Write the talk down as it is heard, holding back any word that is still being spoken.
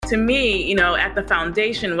to me, at the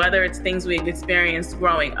foundation, whether it's things we've experienced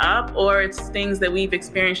growing up or it's things that we've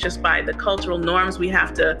experienced just by the cultural norms we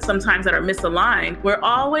have to sometimes that are misaligned, we're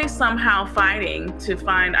always somehow fighting to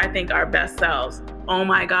find, I think, our best selves. Oh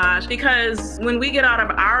my gosh. Because when we get out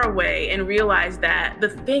of our way and realize that the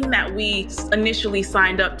thing that we initially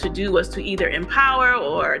signed up to do was to either empower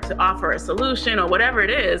or to offer a solution or whatever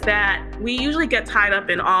it is, that we usually get tied up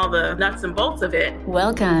in all the nuts and bolts of it.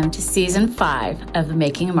 Welcome to Season 5 of the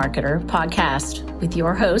Making a Marketer podcast with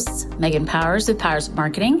your hosts, Megan Powers with Powers of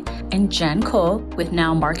Marketing and Jen Cole with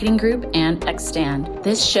Now Marketing Group and Xstand.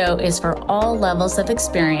 This show is for all levels of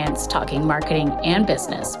experience talking marketing and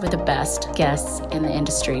business with the best guests in the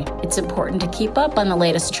industry. It's important to keep up on the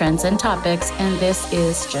latest trends and topics, and this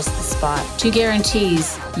is just the spot. 2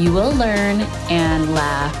 guarantees: you will learn and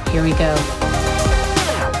laugh. Here we go.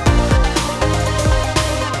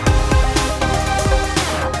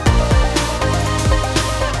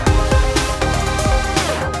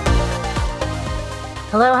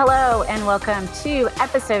 Hello, and welcome to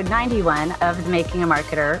episode 91 of the Making a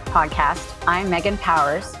Marketer podcast. I'm Megan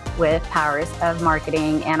Powers with Powers of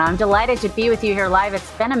Marketing, and I'm delighted to be with you here live.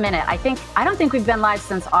 It's been a minute. I don't think we've been live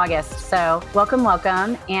since August, so welcome.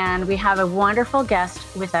 And we have a wonderful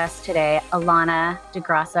guest with us today, Ilana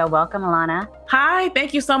DeGrasso. Welcome, Ilana. Hi,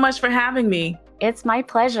 thank you so much for having me. It's my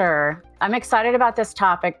pleasure. I'm excited about this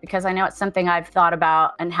topic because I know it's something I've thought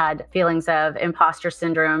about and had feelings of imposter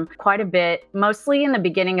syndrome quite a bit, mostly in the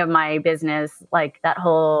beginning of my business, like that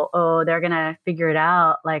whole, they're going to figure it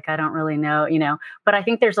out. Like, I don't really know, but I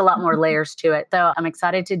think there's a lot more layers to it. So I'm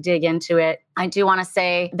excited to dig into it. I do want to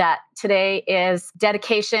say that today is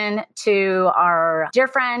dedication to our dear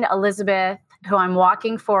friend, Elizabeth, who I'm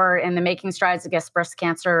walking for in the Making Strides Against Breast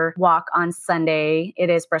Cancer walk on Sunday.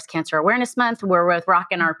 It is Breast Cancer Awareness Month. We're with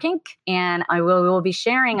Rockin' Our Pink, and we will be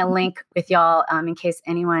sharing a link with y'all in case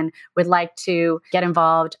anyone would like to get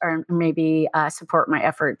involved or maybe support my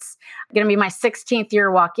efforts. I'm going to be my 16th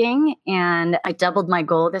year walking, and I doubled my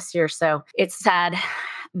goal this year. So it's sad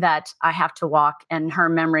that I have to walk in her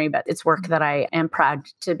memory, but it's work that I am proud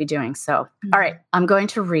to be doing. So, all right, I'm going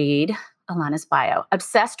to read Ilana's bio.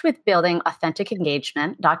 Obsessed with building authentic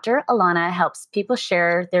engagement, Dr. Ilana helps people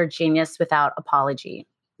share their genius without apology.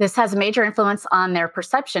 This has a major influence on their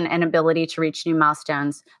perception and ability to reach new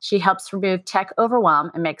milestones. She helps remove tech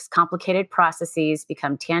overwhelm and makes complicated processes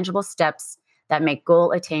become tangible steps that make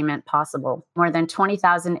goal attainment possible. More than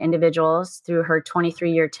 20,000 individuals through her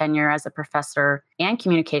 23-year tenure as a professor and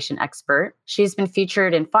communication expert. She's been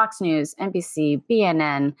featured in Fox News, NBC,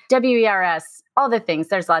 BNN, WERS, all the things.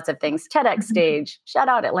 There's lots of things. TEDx stage. Shout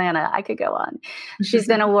out Atlanta. I could go on. She's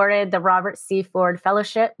been awarded the Robert C. Ford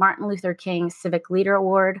Fellowship, Martin Luther King Civic Leader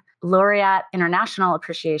Award, Laureate International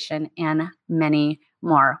Appreciation, and many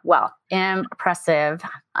more. Well, impressive.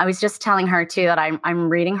 I was just telling her too that I'm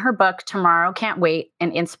reading her book tomorrow. Can't wait.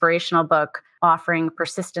 An inspirational book offering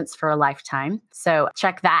persistence for a lifetime. So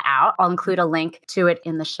check that out. I'll include a link to it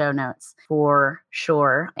in the show notes for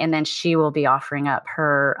sure. And then she will be offering up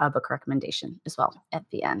her book recommendation as well at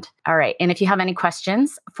the end. All right. And if you have any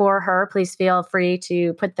questions for her, please feel free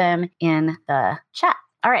to put them in the chat.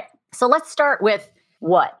 All right. So let's start with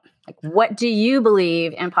what? What do you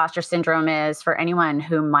believe imposter syndrome is for anyone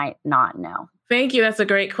who might not know? Thank you. That's a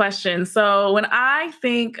great question. So when I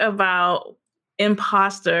think about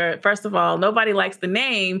imposter, first of all, nobody likes the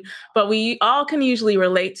name, but we all can usually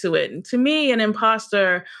relate to it. And to me, an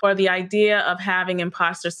imposter or the idea of having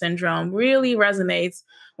imposter syndrome really resonates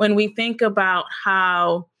when we think about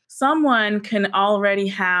how someone can already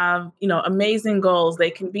have, amazing goals.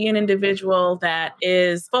 They can be an individual that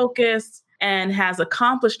is focused and has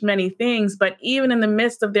accomplished many things, but even in the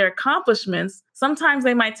midst of their accomplishments, sometimes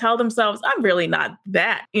they might tell themselves, I'm really not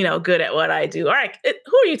that, good at what I do. All right,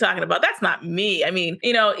 who are you talking about? That's not me. I mean,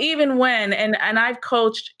 even when, and I've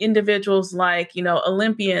coached individuals like,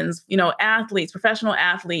 Olympians, athletes, professional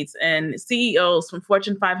athletes and CEOs from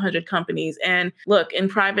Fortune 500 companies. And look, in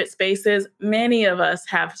private spaces, many of us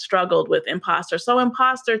have struggled with imposter. So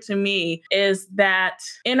imposter to me is that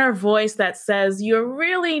inner voice that says you're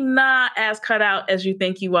really not as cut out as you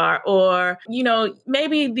think you are, or,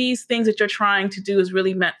 maybe these things that you're trying to do is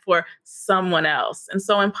really meant for someone else. And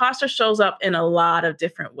so imposter shows up in a lot of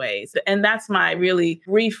different ways. And that's my really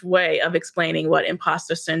brief way of explaining what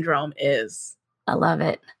imposter syndrome is. I love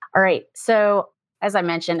it. All right. So as I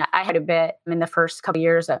mentioned, I had a bit in the first couple of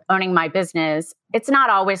years of owning my business It's not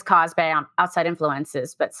always caused by outside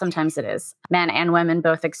influences, but sometimes it is. Men and women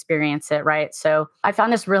both experience it, right? So I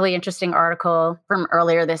found this really interesting article from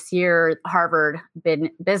earlier this year, Harvard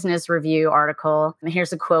Business Review article. And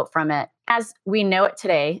here's a quote from it. As we know it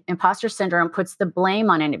today, imposter syndrome puts the blame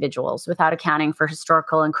on individuals without accounting for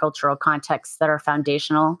historical and cultural contexts that are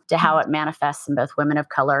foundational to how it manifests in both women of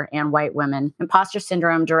color and white women. Imposter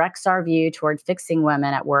syndrome directs our view toward fixing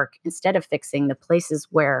women at work instead of fixing the places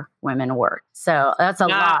where women work. So that's a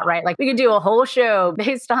lot, right? Like we could do a whole show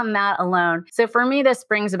based on that alone. So for me, this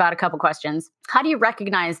brings about a couple questions. How do you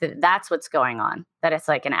recognize that that's what's going on? That it's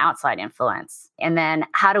like an outside influence? And then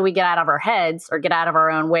how do we get out of our heads or get out of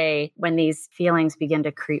our own way when these feelings begin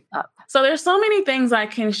to creep up? So there's so many things I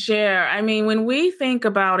can share. I mean, when we think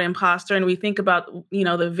about imposter and we think about,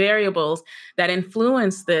 the variables that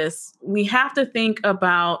influence this, we have to think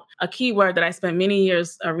about a key word that I spent many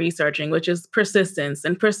years researching, which is persistence.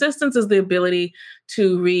 And persistence is the ability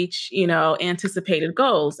to reach, anticipated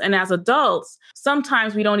goals. And as adults,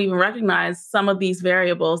 sometimes we don't even recognize some of these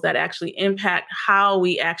variables that actually impact how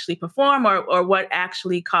we actually perform or what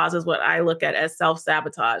actually causes what I look at as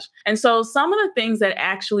self-sabotage. And so some of the things that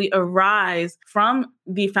actually arise from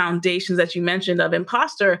the foundations that you mentioned of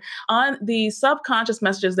imposter on the subconscious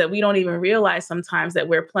messages that we don't even realize sometimes that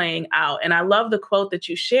we're playing out. And I love the quote that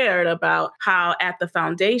you shared about how at the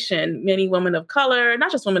foundation, many women of color,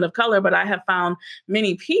 not just women of color, but I have found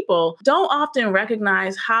many people don't often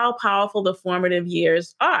recognize how powerful the formative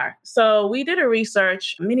years are. So we did a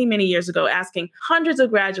research many, many years ago asking hundreds of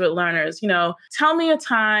graduate learners, tell me a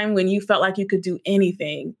time when you felt like you could do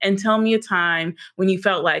anything and tell me a time when you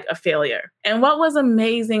felt like a failure. And what was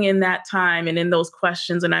amazing in that time and in those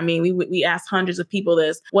questions, and I mean, we asked hundreds of people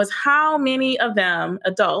this, was how many of them,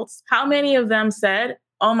 adults, how many of them said,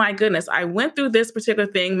 oh my goodness, I went through this particular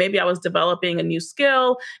thing. Maybe I was developing a new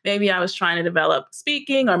skill. Maybe I was trying to develop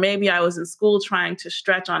speaking, or maybe I was in school trying to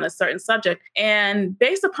stretch on a certain subject. And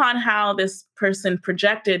based upon how this person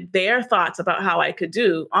projected their thoughts about how I could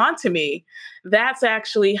do onto me, that's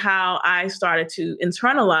actually how I started to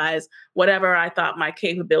internalize whatever I thought my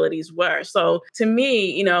capabilities were. So to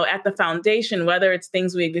me, at the foundation, whether it's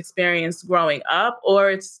things we've experienced growing up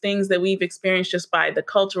or it's things that we've experienced just by the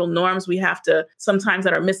cultural norms we have to sometimes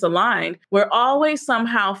that are misaligned, we're always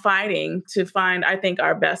somehow fighting to find, I think,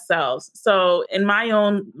 our best selves. So in my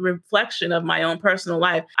own reflection of my own personal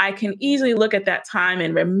life, I can easily look at that time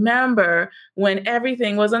and remember when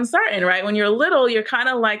everything was uncertain, right? When you're little, you're kind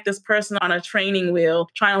of like this person on a training wheel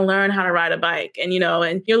trying to learn how to ride a bike. And,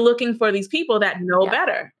 and you're looking for these people that know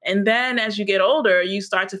better. And then as you get older, you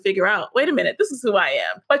start to figure out, wait a minute, this is who I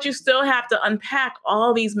am. But you still have to unpack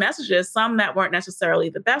all these messages, some that weren't necessarily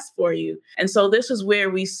the best for you. And so this is where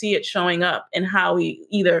we see it showing up in how we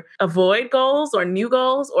either avoid goals or new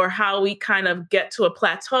goals, or how we kind of get to a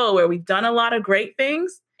plateau where we've done a lot of great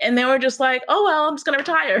things. And then we're just like, oh, well, I'm just going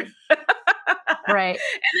to retire. Right.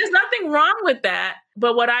 And there's nothing wrong with that.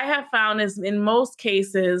 But what I have found is in most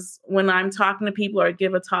cases, when I'm talking to people or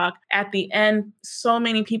give a talk, at the end, so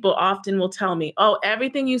many people often will tell me, oh,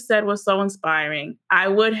 everything you said was so inspiring. I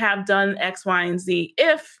would have done X, Y, and Z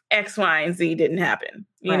if X, Y, and Z didn't happen.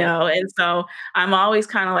 And so I'm always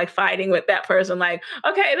kind of like fighting with that person, like,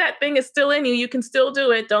 okay, that thing is still in you. You can still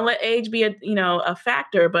do it. Don't let age be a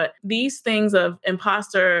factor. But these things of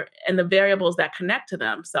imposter and the variables that connect to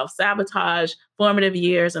them, self-sabotage, formative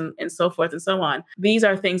years, and so forth and so on. These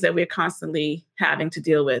are things that we're constantly having to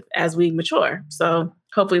deal with as we mature. So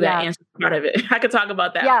hopefully that answers part of it. I could talk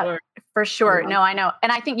about that for sure. No, I know.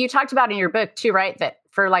 And I think you talked about in your book too, right? That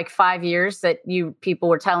for like 5 years that people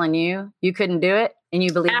were telling you couldn't do it. And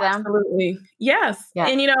you believe them? Absolutely. Yes. Yeah.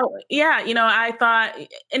 And, I thought,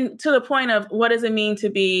 and to the point of what does it mean to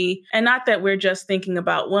be, and not that we're just thinking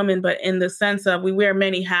about women, but in the sense of we wear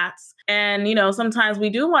many hats. And, sometimes we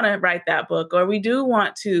do want to write that book, or we do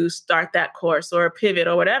want to start that course or pivot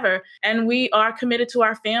or whatever. And we are committed to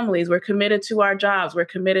our families. We're committed to our jobs. We're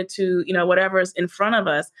committed to, whatever is in front of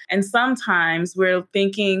us. And sometimes we're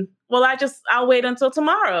thinking, well, I'll wait until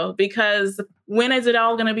tomorrow, because when is it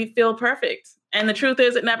all going to feel perfect? And the truth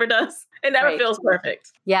is, it never does. It never feels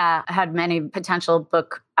perfect. Yeah. I had many potential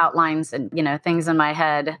book outlines and, things in my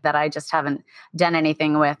head that I just haven't done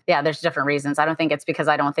anything with. Yeah, there's different reasons. I don't think it's because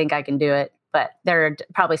I don't think I can do it, but there are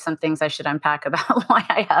probably some things I should unpack about why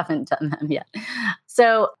I haven't done them yet.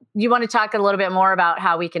 So you want to talk a little bit more about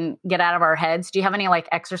how we can get out of our heads? Do you have any like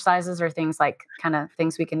exercises or things like kind of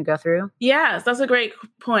things we can go through? Yes, that's a great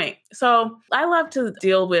point. So I love to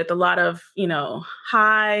deal with a lot of,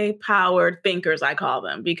 high powered thinkers, I call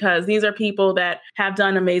them, because these are people that have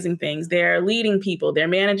done amazing things. They're leading people, they're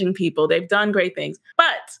managing people, they've done great things.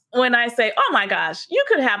 But when I say, oh my gosh, you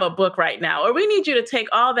could have a book right now, or we need you to take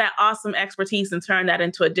all that awesome expertise and turn that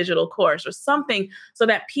into a digital course or something so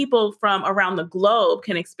that people from around the globe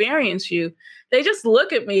can experience you, they just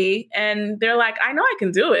look at me and they're like, I know I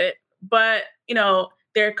can do it, but,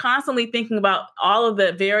 they're constantly thinking about all of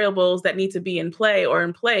the variables that need to be in play or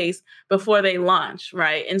in place before they launch,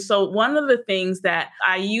 right? And so one of the things that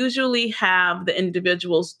I usually have the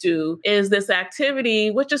individuals do is this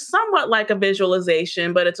activity, which is somewhat like a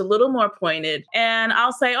visualization, but it's a little more pointed. And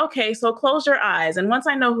I'll say, okay, so close your eyes. And once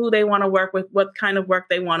I know who they want to work with, what kind of work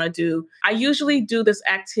they want to do, I usually do this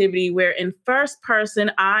activity where in first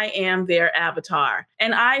person, I am their avatar.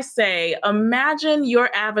 And I say, imagine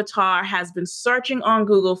your avatar has been searching on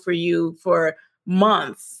Google for you for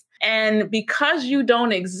months. And because you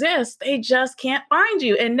don't exist, they just can't find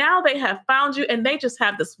you. And now they have found you and they just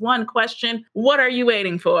have this one question. What are you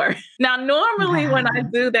waiting for? Now, normally when I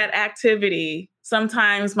do that activity,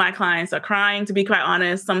 sometimes my clients are crying, to be quite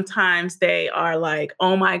honest. Sometimes they are like,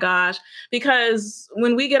 oh my gosh, because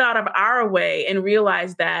when we get out of our way and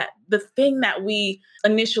realize that the thing that we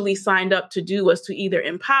initially signed up to do was to either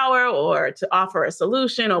empower or to offer a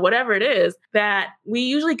solution or whatever it is, that we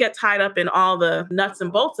usually get tied up in all the nuts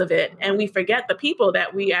and bolts of it. And we forget the people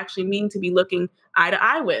that we actually mean to be looking eye to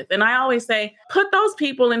eye with. And I always say, put those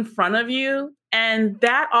people in front of you. And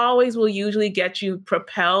that always will usually get you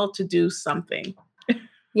propelled to do something.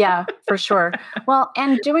 Yeah, for sure. Well,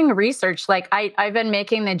 and doing research, like I've been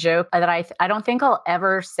making the joke that I don't think I'll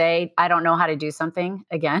ever say I don't know how to do something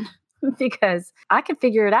again because I can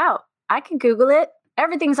figure it out. I can Google it.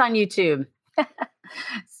 Everything's on YouTube.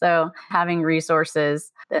 So having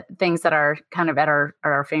resources, things that are kind of at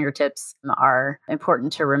our fingertips are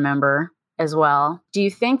important to remember as well. Do you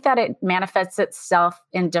think that it manifests itself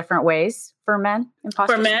in different ways for men?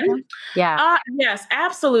 For men? Syndrome? Yeah. Yes,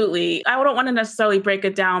 absolutely. I don't want to necessarily break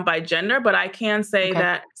it down by gender, but I can say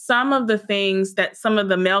that some of the things that some of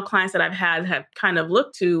the male clients that I've had have kind of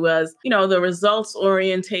looked to was, the results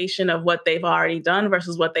orientation of what they've already done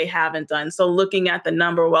versus what they haven't done. So looking at the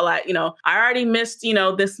number, well, I already missed,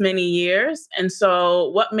 this many years. And so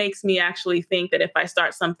what makes me actually think that if I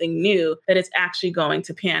start something new, that it's actually going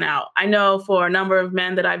to pan out? I know for a number of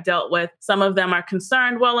men that I've dealt with, some of them are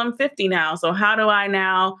concerned, well, I'm 50 now. So how do I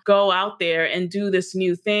now go out there and do this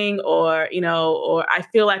new thing? Or I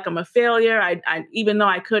feel like I'm a failure. I even though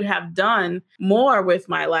I could have done more with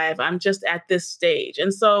my life, I'm just at this stage.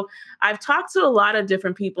 And so I've talked to a lot of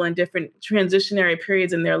different people in different transitionary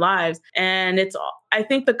periods in their lives. And I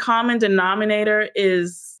think the common denominator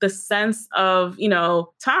is the sense of,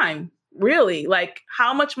 time. Really, like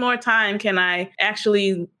how much more time can I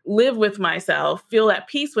actually live with myself, feel at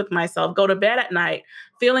peace with myself, go to bed at night,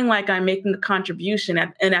 feeling like I'm making a contribution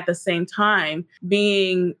and at the same time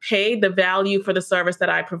being paid the value for the service that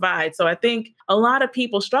I provide. So I think a lot of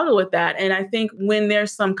people struggle with that. And I think when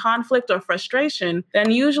there's some conflict or frustration,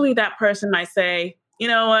 then usually that person might say, you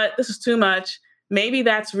know what, this is too much. Maybe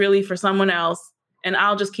that's really for someone else. And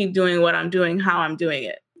I'll just keep doing what I'm doing, how I'm doing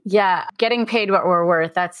it. Yeah, getting paid what we're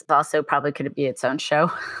worth. That's also probably could be its own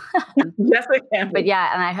show. Yes, it can. But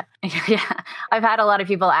yeah, I've had a lot of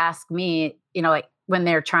people ask me, like when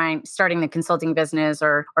they're starting the consulting business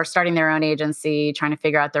or starting their own agency, trying to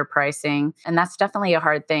figure out their pricing, and that's definitely a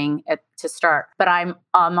hard thing to start. But I'm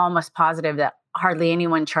almost positive that hardly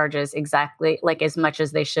anyone charges exactly like as much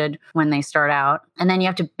as they should when they start out. And then you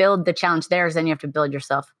have to build the challenge there is then you have to build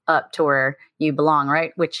yourself up to where you belong,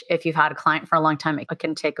 right? Which if you've had a client for a long time, it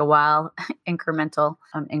can take a while, incremental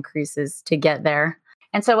increases to get there.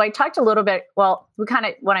 And so I talked a little bit,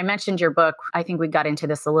 when I mentioned your book, I think we got into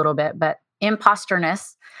this a little bit, but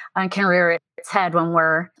imposterness can rear its head when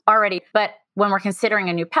we're considering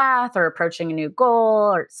a new path or approaching a new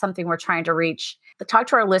goal or something we're trying to reach. But talk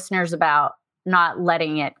to our listeners about not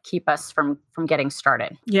letting it keep us from getting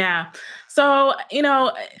started. Yeah. So,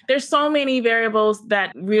 there's so many variables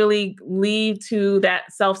that really lead to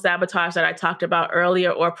that self-sabotage that I talked about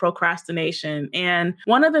earlier or procrastination. And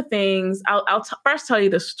one of the things, I'll first tell you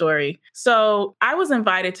the story. So I was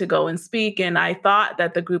invited to go and speak, and I thought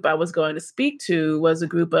that the group I was going to speak to was a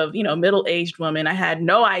group of, middle-aged women. I had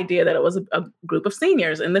no idea that it was a group of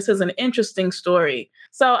seniors. And this is an interesting story.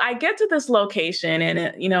 So I get to this location and,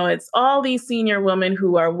 it's all these senior women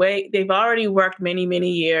who are they've already worked many,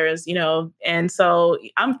 many years, and so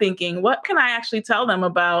I'm thinking, what can I actually tell them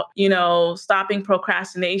about, stopping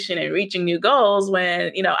procrastination and reaching new goals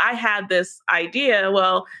when, I had this idea,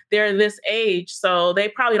 well, they're this age, so they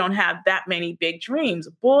probably don't have that many big dreams.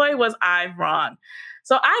 Boy, was I wrong.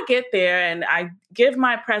 So I get there and I give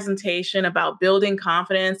my presentation about building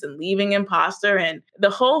confidence and leaving imposter and the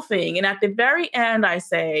whole thing. And at the very end, I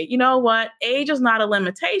say, you know what? Age is not a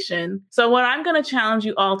limitation. So what I'm going to challenge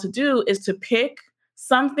you all to do is to pick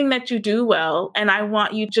something that you do well. And I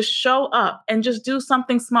want you to just show up and just do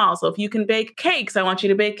something small. So if you can bake cakes, I want you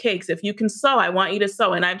to bake cakes. If you can sew, I want you to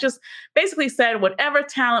sew. And I've just basically said, whatever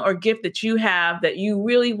talent or gift that you have that you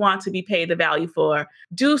really want to be paid the value for,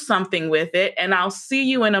 do something with it. And I'll see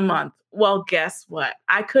you in a month. Well, guess what?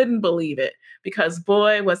 I couldn't believe it because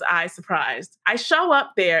boy, was I surprised. I show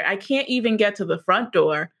up there. I can't even get to the front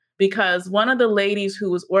door because one of the ladies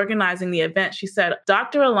who was organizing the event, she said,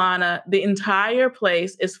 Dr. Alana, the entire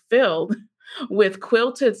place is filled with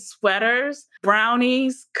quilted sweaters,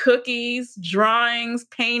 brownies, cookies, drawings,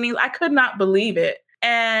 paintings. I could not believe it.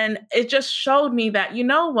 And it just showed me that, you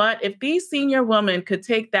know what, if these senior women could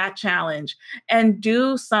take that challenge and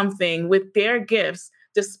do something with their gifts,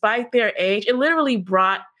 despite their age, it literally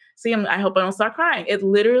brought, I hope I don't start crying. It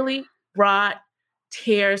literally brought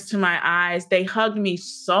tears to my eyes. They hugged me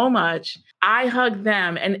so much. I hugged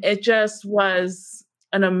them, and it just was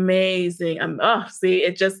an amazing,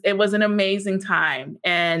 it was an amazing time.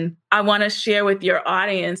 And I want to share with your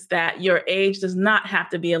audience that your age does not have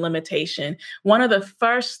to be a limitation. One of the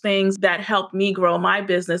first things that helped me grow my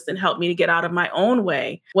business and helped me to get out of my own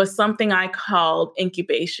way was something I called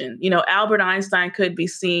incubation. Albert Einstein could be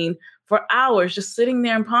seen for hours just sitting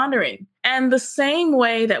there and pondering. And the same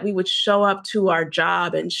way that we would show up to our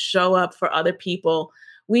job and show up for other people,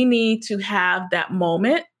 we need to have that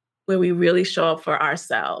moment where we really show up for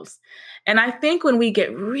ourselves. And I think when we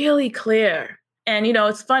get really clear, and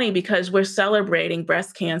it's funny because we're celebrating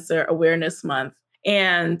Breast Cancer Awareness Month.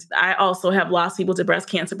 And I also have lost people to breast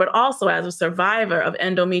cancer, but also as a survivor of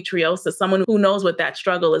endometriosis, someone who knows what that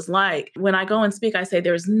struggle is like. When I go and speak, I say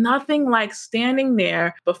there's nothing like standing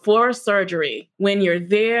there before a surgery when you're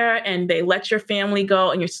there and they let your family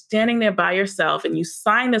go and you're standing there by yourself and you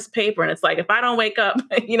sign this paper. And it's like, if I don't wake up,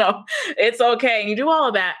 it's okay. And you do all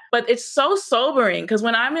of that. But it's so sobering because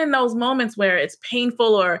when I'm in those moments where it's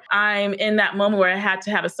painful or I'm in that moment where I had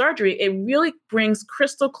to have a surgery, it really brings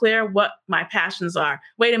crystal clear what my passions are.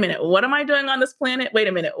 Wait a minute, what am I doing on this planet? Wait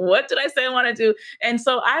a minute, what did I say I want to do? And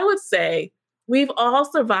so I would say we've all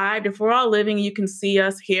survived. If we're all living, you can see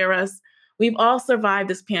us, hear us. We've all survived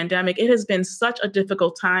this pandemic. It has been such a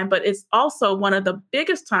difficult time, but it's also one of the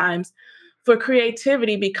biggest times for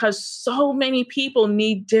creativity because so many people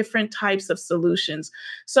need different types of solutions.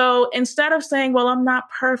 So instead of saying, well, I'm not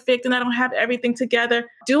perfect and I don't have everything together,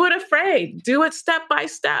 do it afraid, do it step by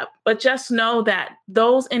step. But just know that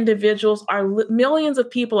those individuals are millions of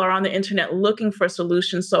people are on the internet looking for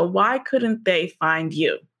solutions. So why couldn't they find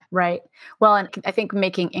you? Right. Well, and I think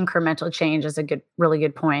making incremental change is really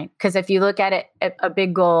good point. Because if you look at it, a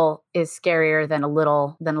big goal is scarier than a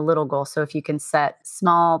little goal. So if you can set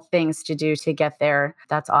small things to do to get there,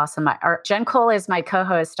 that's awesome. Jen Cole is my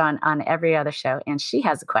co-host on every other show, and she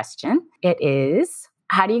has a question. It is,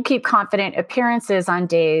 how do you keep confident appearances on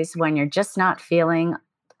days when you're just not feeling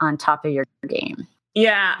on top of your game?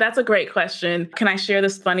 Yeah, that's a great question. Can I share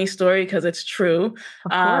this funny story? Because it's true.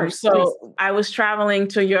 Of course, so please. I was traveling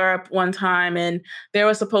to Europe one time and there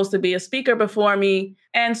was supposed to be a speaker before me.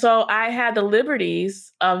 And so I had the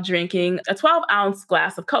liberties of drinking a 12-ounce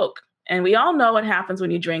glass of Coke. And we all know what happens when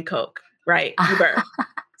you drink Coke, right? You burp.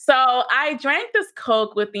 So I drank this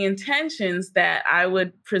Coke with the intentions that I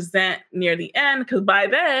would present near the end, because by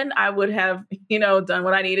then I would have, done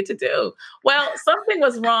what I needed to do. Well, something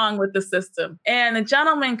was wrong with the system. And the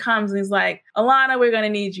gentleman comes and he's like, Alana, we're going to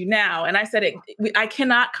need you now. And I said, I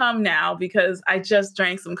cannot come now because I just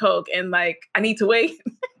drank some Coke and I need to wait.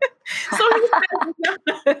 So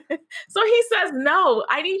he says, no,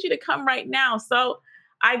 I need you to come right now. So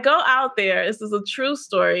I go out there. This is a true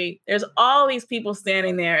story. There's all these people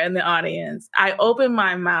standing there in the audience. I open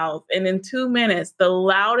my mouth, and in 2 minutes, the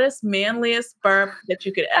loudest, manliest burp that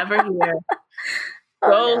you could ever hear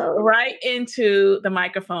goes right into the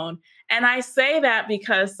microphone. And I say that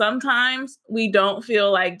because sometimes we don't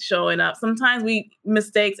feel like showing up. Sometimes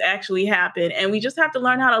mistakes actually happen, and we just have to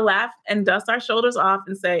learn how to laugh and dust our shoulders off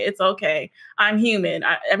and say, it's okay. I'm human.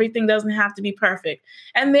 Everything doesn't have to be perfect.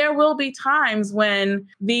 And there will be times when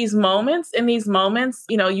these moments,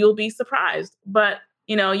 you'll be surprised, but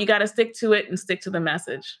you got to stick to it and stick to the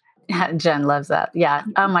message. Jen loves that. Yeah.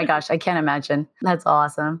 Oh my gosh. I can't imagine. That's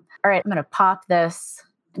awesome. All right. I'm going to pop this.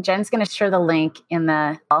 Jen's going to share the link in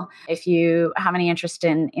the, if you have any interest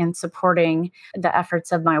in supporting the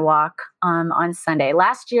efforts of my walk on Sunday.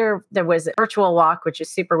 Last year, there was a virtual walk, which is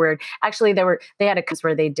super weird. Actually, they had a case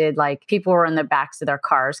where they did like people were in the backs of their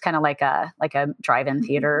cars, kind of like a drive-in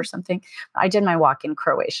theater or something. I did my walk in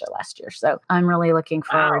Croatia last year. So I'm really looking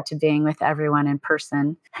forward to being with everyone in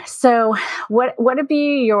person. So what would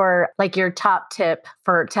be your top tip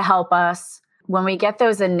to help us when we get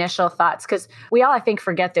those initial thoughts? Because we all, I think,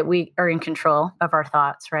 forget that we are in control of our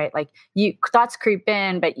thoughts, right? Like thoughts creep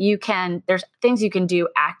in, but there's things you can do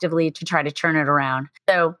actively to try to turn it around.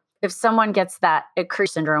 So if someone gets that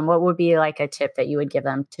cruise syndrome, what would be like a tip that you would give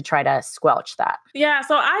them to try to squelch that? Yeah,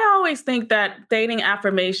 so I always think that dating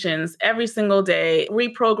affirmations every single day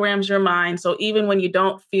reprograms your mind. So even when you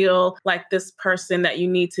don't feel like this person that you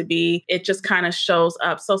need to be, it just kind of shows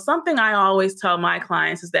up. So something I always tell my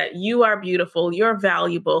clients is that you are beautiful, you're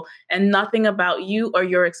valuable, and nothing about you or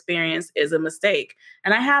your experience is a mistake.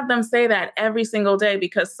 And I have them say that every single day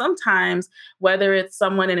because sometimes, whether it's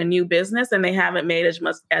someone in a new business and they haven't made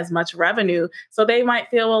as much revenue, so they might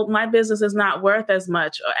feel, well, my business is not worth as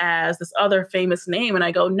much as this other famous name. And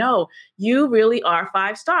I go, no, you really are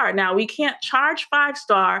 5-star. Now, we can't charge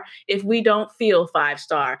 5-star if we don't feel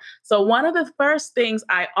 5-star. So one of the first things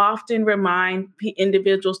I often remind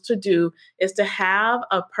individuals to do is to have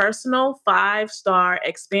a personal 5-star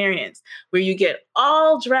experience where you get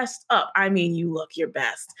all dressed up. I mean, you look your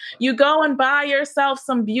best. You go and buy yourself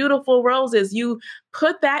some beautiful roses. You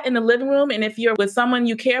put that in the living room. And if you're with someone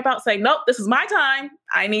you care about, say, nope, this is my time.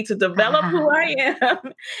 I need to develop who I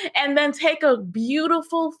am. And then take a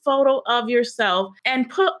beautiful photo of yourself and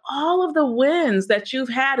put all of the wins that you've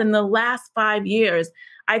had in the last 5 years.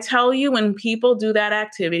 I tell you, when people do that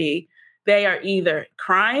activity, they are either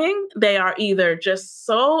crying, they are either just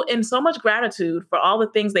so much gratitude for all the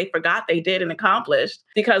things they forgot they did and accomplished,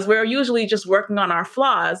 because we're usually just working on our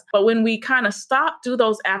flaws. But when we kind of stop, do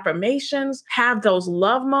those affirmations, have those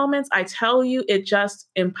love moments, I tell you, it just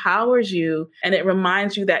empowers you and it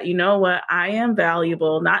reminds you that, you know what, I am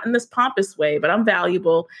valuable, not in this pompous way, but I'm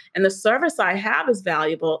valuable and the service I have is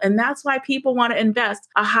valuable. And that's why people want to invest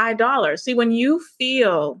a high dollar. See, when you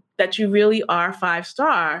feel that you really are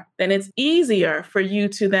 5-star, then it's easier for you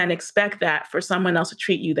to then expect that for someone else to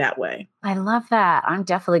treat you that way. I love that. I'm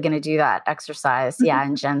definitely going to do that exercise. Yeah.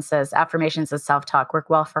 And Jen says affirmations and self-talk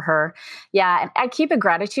work well for her. Yeah. And I keep a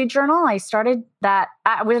gratitude journal. I started that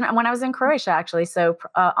when I was in Croatia, actually. So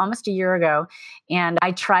almost a year ago. And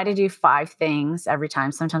I try to do 5 things every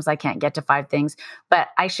time. Sometimes I can't get to 5 things, but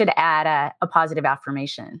I should add a positive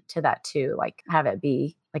affirmation to that too. Like have it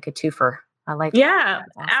be like a twofer. I like Yeah,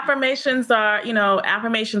 that. affirmations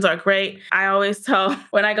are great. I always tell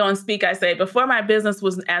when I go and speak, I say, before my business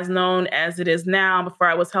was as known as it is now, before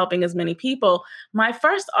I was helping as many people, my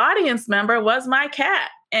first audience member was my cat.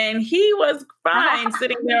 And he was fine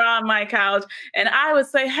sitting there on my couch. And I would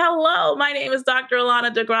say, hello, my name is Dr.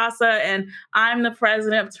 Ilana DeGrasse, and I'm the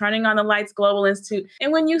president of Turning on the Lights Global Institute.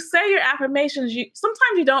 And when you say your affirmations,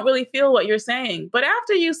 sometimes you don't really feel what you're saying. But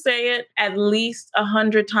after you say it at least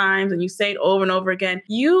 100 times and you say it over and over again,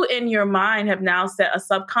 you in your mind have now set a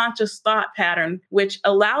subconscious thought pattern, which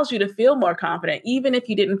allows you to feel more confident, even if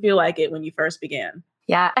you didn't feel like it when you first began.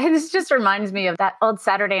 Yeah, this just reminds me of that old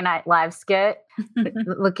Saturday Night Live skit,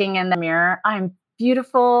 looking in the mirror. I'm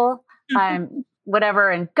beautiful. I'm whatever.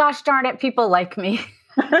 And gosh darn it, people like me.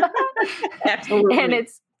 Absolutely. And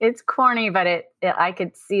it's corny, but I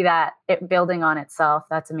could see that it building on itself.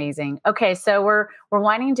 That's amazing. Okay, so we're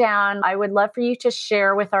winding down. I would love for you to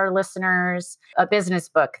share with our listeners a business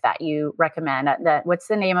book that you recommend. What's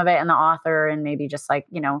the name of it and the author, and maybe just like,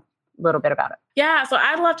 a little bit about it. Yeah, so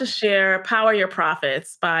I'd love to share Power Your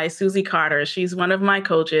Profits by Susie Carter. She's one of my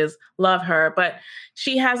coaches, love her, but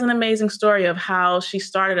she has an amazing story of how she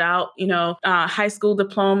started out, high school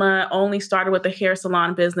diploma, only started with a hair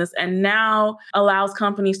salon business, and now allows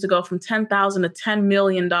companies to go from $10,000 to $10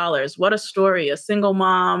 million. What a story, a single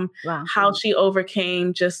mom, wow. How she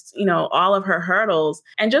overcame just, all of her hurdles,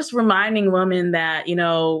 and just reminding women that,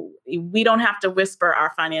 we don't have to whisper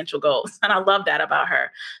our financial goals. And I love that about her.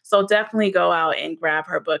 So definitely go out and grab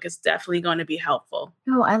her book. It's definitely going to be helpful.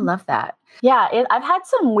 Oh, I love that. Yeah, I've had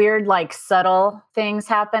some weird, subtle things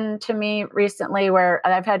happen to me recently where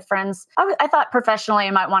I've had friends. I thought professionally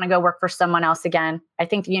I might want to go work for someone else again. I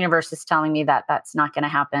think the universe is telling me that that's not going to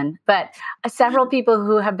happen. But several people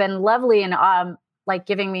who have been lovely and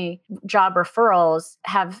giving me job referrals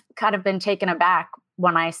have kind of been taken aback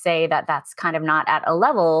when I say that that's kind of not at a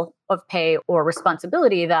level of pay or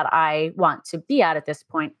responsibility that I want to be at this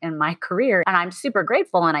point in my career. And I'm super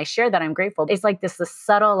grateful. And I share that I'm grateful. It's like this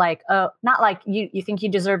subtle, like, oh, not like you think you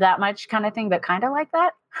deserve that much kind of thing, but kind of like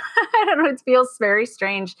that. I don't know. It feels very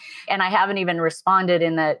strange. And I haven't even responded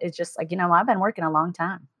in that. It's just like, I've been working a long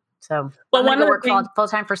time. So I'm going to work full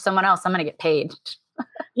time for someone else. I'm going to get paid.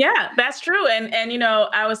 Yeah, that's true. And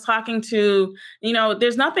I was talking to,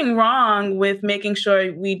 there's nothing wrong with making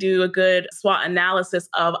sure we do a good SWOT analysis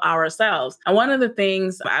of ourselves. And one of the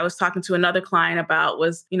things I was talking to another client about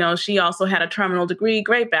was, she also had a terminal degree,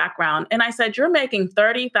 great background. And I said, you're making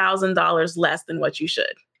 $30,000 less than what you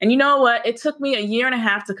should. And you know what? It took me a year and a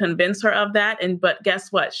half to convince her of that. But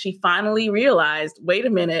guess what? She finally realized, wait a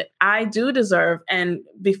minute, I do deserve. And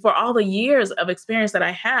before all the years of experience that I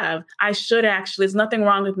have, I should actually, there's nothing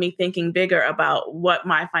wrong with me thinking bigger about what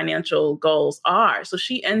my financial goals are. So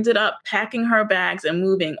she ended up packing her bags and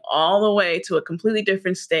moving all the way to a completely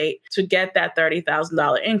different state to get that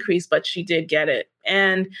 $30,000 increase, but she did get it.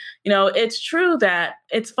 And, it's true that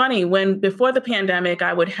it's funny when before the pandemic,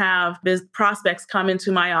 I would have prospects come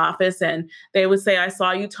into my office and they would say, I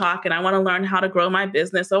saw you talk and I want to learn how to grow my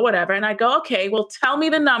business or whatever. And I go, okay, well, tell me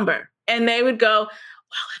the number. And they would go,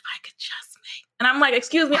 well, if I could just make, and I'm like,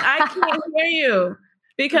 excuse me, I can't hear you.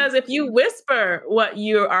 Because if you whisper what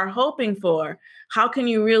you are hoping for, how can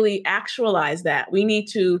you really actualize that? We need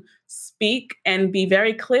to speak and be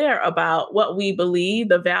very clear about what we believe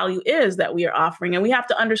the value is that we are offering. And we have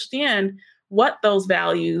to understand what those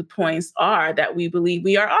value points are that we believe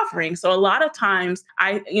we are offering. So a lot of times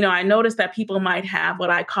I notice that people might have what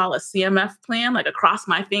I call a CMF plan, like a cross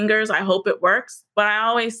my fingers, I hope it works. But I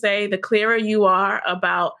always say the clearer you are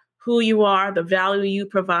about who you are, the value you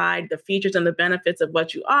provide, the features and the benefits of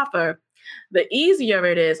what you offer, the easier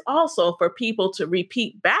it is also for people to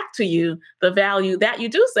repeat back to you the value that you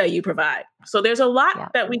do say you provide. So there's a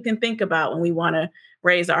lot that we can think about when we want to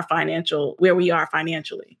raise our where we are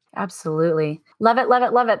financially. Absolutely. Love it, love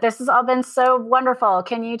it, love it. This has all been so wonderful.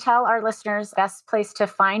 Can you tell our listeners best place to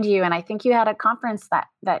find you? And I think you had a conference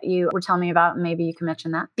that you were telling me about. Maybe you can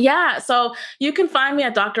mention that. Yeah. So you can find me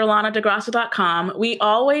at dralanadegrasso.com. We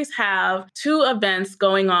always have 2 events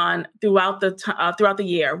going on throughout the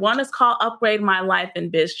year. One is called Upgrade My Life in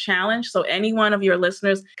Biz Challenge. So any one of your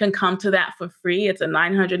listeners can come to that for free. It's a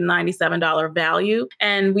 $997 value.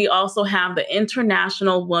 And we also have the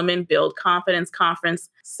International Women Build Confidence Conference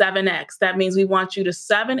 7X. That means we want you to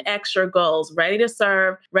 7X your goals, ready to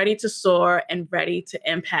serve, ready to soar, and ready to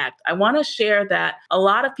impact. I want to share that a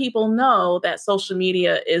lot of people know that social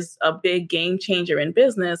media is a big game changer in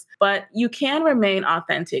business, but you can remain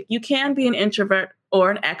authentic. You can be an introvert or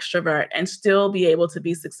an extrovert and still be able to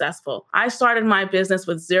be successful. I started my business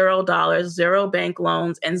with $0, 0 bank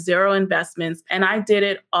loans, and 0 investments. And I did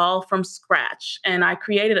it all from scratch. And I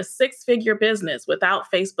created a 6-figure business without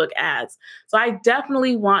Facebook ads. So I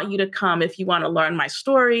definitely want you to come if you want to learn my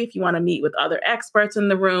story, if you want to meet with other experts in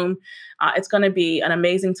the room. It's going to be an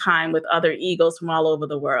amazing time with other Eagles from all over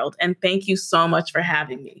the world. And thank you so much for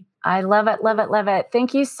having me. I love it, love it, love it.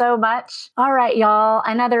 Thank you so much. All right, y'all.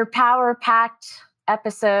 Another power-packed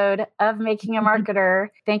episode of Making a Marketer.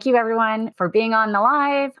 Thank you, everyone, for being on the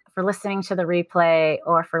live, for listening to the replay,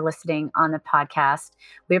 or for listening on the podcast.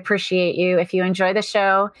 We appreciate you. If you enjoy the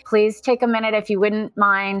show, please take a minute, if you wouldn't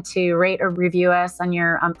mind, to rate or review us on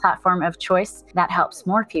your platform of choice. That helps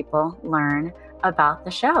more people learn about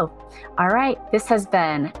the show. All right. This has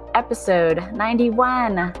been episode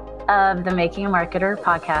 91 of the Making a Marketer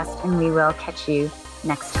podcast, and we will catch you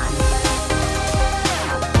next time.